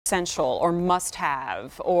essential or must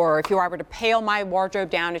have, or if you were to pale my wardrobe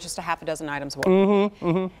down to just a half a dozen items.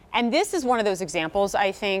 And this is one of those examples,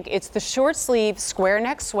 I think. It's the short sleeve square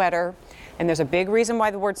neck sweater. And there's a big reason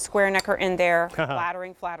why the words square neck are in there.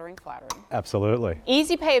 Flattering, flattering, flattering. Absolutely.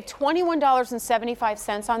 Easy pay of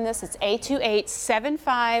 $21.75 on this. It's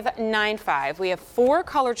 828-7595. We have 4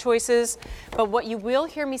 color choices, but what you will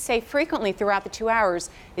hear me say frequently throughout the 2 hours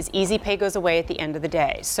is easy pay goes away at the end of the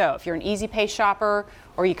day. So if you're an easy pay shopper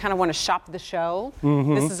or you kind of want to shop the show,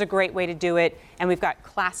 this is a great way to do it. And we've got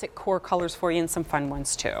classic core colors for you and some fun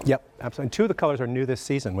ones too. Yep, absolutely. And 2 of the colors are new this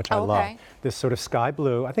season, which I love. This sort of sky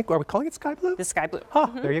blue. I think, are we calling it sky blue? The sky blue.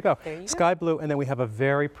 There you go. There you Sky blue, and then we have a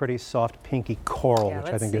very pretty soft pinky coral,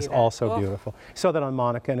 which I think is also beautiful. You saw that on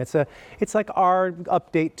Monica, and it's like our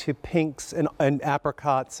update to pinks and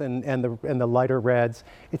apricots and the lighter reds.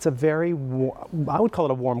 It's a very I would call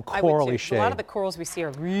it a warm corally shade. A lot of the corals we see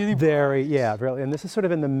are really very really, and this is sort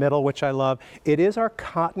of in the middle, which I love. It is our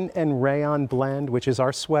cotton and rayon blend, which is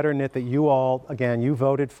our sweater knit that you all, again, you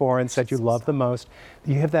voted for and said you love the most.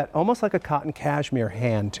 You have that almost like a cotton cashmere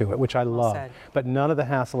hand to it, which I love, but none of the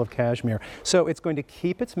hassle of cashmere. So it's going to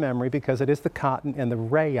keep its memory because it is the cotton and the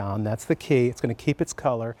rayon. That's the key. It's going to keep its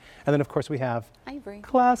color. And then, of course, we have ivory.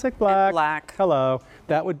 Classic black. And black. Hello.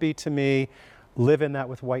 That would be, to me, live in that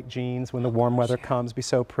with white jeans when the warm weather comes, be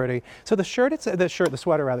so pretty. So the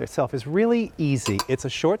sweater rather itself is really easy. It's a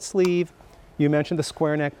short sleeve. You mentioned the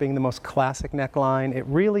square neck being the most classic neckline. It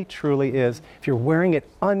really, truly is. If you're wearing it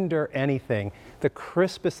under anything, the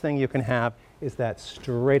crispest thing you can have is that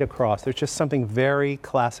straight across. There's just something very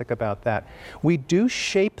classic about that. We do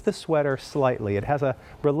shape the sweater slightly. It has a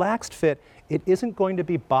relaxed fit. It isn't going to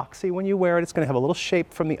be boxy when you wear it. It's going to have a little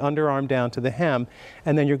shape from the underarm down to the hem,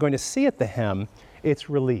 and then you're going to see at the hem,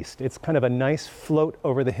 it's released. It's kind of a nice float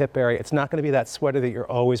over the hip area. It's not going to be that sweater that you're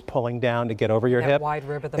always pulling down to get over your hip. Wide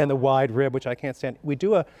rib at the bottom. The wide rib, which I can't stand. We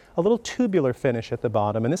do a little tubular finish at the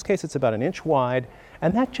bottom. In this case, it's about 1 inch wide,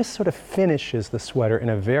 and that just sort of finishes the sweater in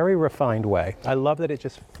a very refined way. I love that it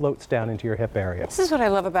just floats down into your hip area. This is what I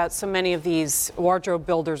love about so many of these wardrobe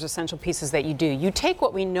builders essential pieces that you do. You take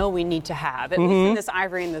what we know we need to have, at least in this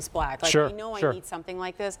ivory and this black. Like, I know I need something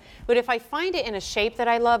like this, but if I find it in a shape that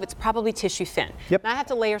I love, it's probably tissue thin. And I have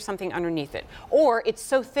to layer something underneath it. Or it's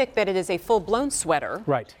so thick that it is a full-blown sweater.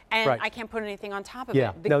 And I can't put anything on top of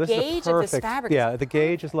it. The gauge of this fabric is the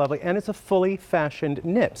gauge is lovely, and it's a fully fashioned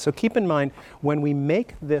knit. So keep in mind, when we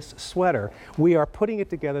make this sweater, we are putting it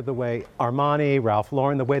together the way Armani, Ralph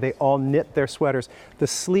Lauren, the way they all knit their sweaters. The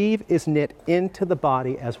sleeve is knit into the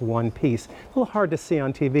body as one piece. A little hard to see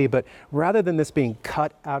on TV, but rather than this being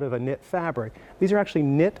cut out of a knit fabric, these are actually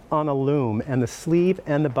knit on a loom, and the sleeve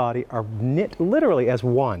and the body are knit literally as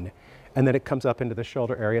one. And then it comes up into the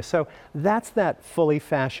shoulder area. So that's that fully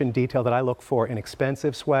fashioned detail that I look for in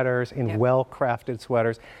expensive sweaters, in well-crafted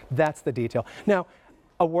sweaters. That's the detail. Now,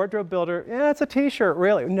 a wardrobe builder, it's a t-shirt,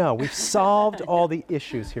 really. No, we've solved all the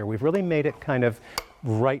issues here. We've really made it kind of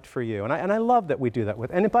right for you. And I love that we do that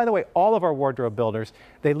with. And by the way, all of our wardrobe builders,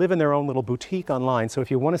 they live in their own little boutique online. So if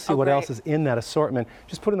you want to see what else is in that assortment,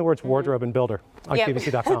 just put in the words wardrobe and builder on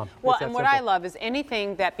QVC.com. Well, and what I love is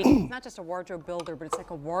anything that becomes not just a wardrobe builder, but it's like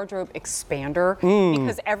a wardrobe expander,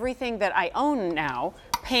 because everything that I own now,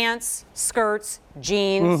 pants, skirts,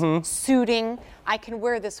 jeans, suiting, I can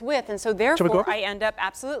wear this with, and so therefore I end up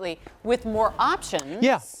with more options.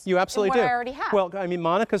 Yeah, you absolutely than do. what I already have. Well, I mean,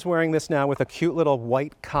 Monica's wearing this now with a cute little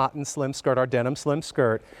white cotton slim skirt, our denim slim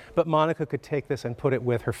skirt, but Monica could take this and put it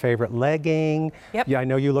with her favorite legging. Yeah, I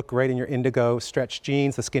know you look great in your indigo stretch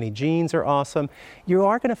jeans. The skinny jeans are awesome. You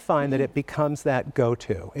are going to find that it becomes that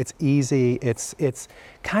go-to. It's easy. It's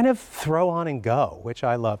kind of throw on and go, which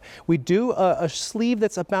I love. We do a sleeve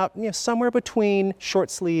that's about somewhere between short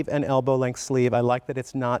sleeve and elbow length sleeve. I like that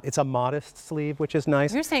it's a modest sleeve, which is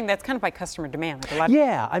nice. You're saying that's kind of by customer demand. Like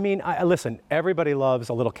I mean, listen, everybody loves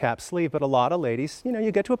a little cap sleeve, but a lot of ladies,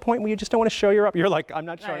 you get to a point where you just don't want to show your upper. You're like, I'm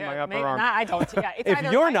not showing my upper arm. I don't. It's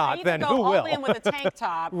if you're not, then who will? All in with a tank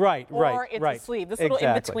top, or it's a sleeve. This little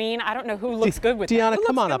in between. I don't know who looks good with Deanna,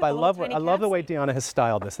 come on up. I love the way Deanna has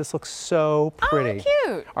styled this. This looks so pretty. Oh,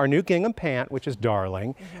 cute. Our new gingham pant, which is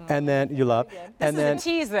darling, and then you love. This is a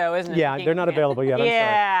tease, though, isn't it? Yeah, they're not available yet. I'm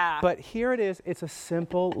sorry. But here it is. It's a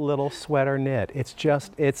simple little sweater knit. It's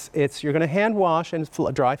just you're going to hand wash and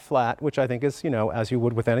dry flat, which I think is as you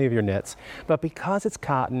would with any of your knits. But because it's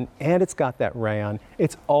cotton and it's got that rayon,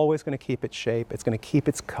 it's always going to keep its shape. It's going to keep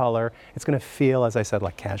its color. It's going to feel, as I said,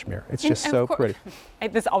 like cashmere. It's just so pretty.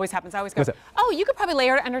 This always happens. I always go, oh, you could probably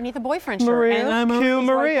layer it underneath a boyfriend shirt.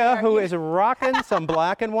 Maria, who is rocking some black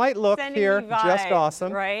black and white look here, just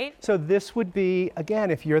awesome. Right? So this would be, again,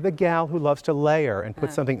 if you're the gal who loves to layer and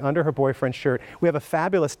put something under her boyfriend's shirt, we have a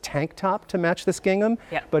fabulous tank top to match this gingham.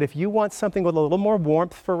 Yep. But if you want something with a little more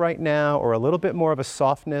warmth for right now, or a little bit more of a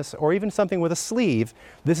softness, or even something with a sleeve,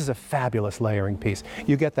 this is a fabulous layering piece.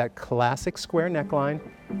 You get that classic square neckline,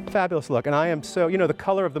 fabulous look. And I am so, you know, the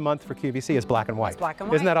color of the month for QVC is black and white. It's black and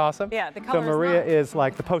white. Isn't that awesome? Yeah, the color So Maria is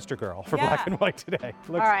like the poster girl for black and white today.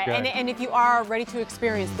 Looks all right, good. and if you are ready to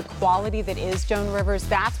experience the quality that is Joan Rivers,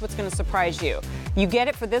 that's what's going to surprise you. You get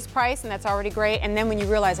it for this price, and that's already great. And then when you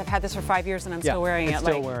realize I've had this for 5 years and I'm still wearing it,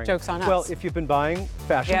 like, joke's on us. Well, if you've been buying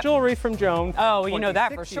fashion jewelry from Joan, oh, you know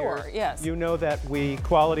that for years, sure. Yes. You know that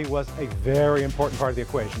quality was a very important part of the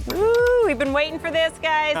equation. Woo, we've been waiting for this,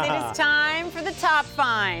 guys. It is time for the top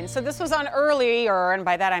find. So this was on earlier, and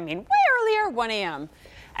by that I mean way earlier, 1 a.m.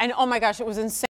 And oh my gosh, it was insane.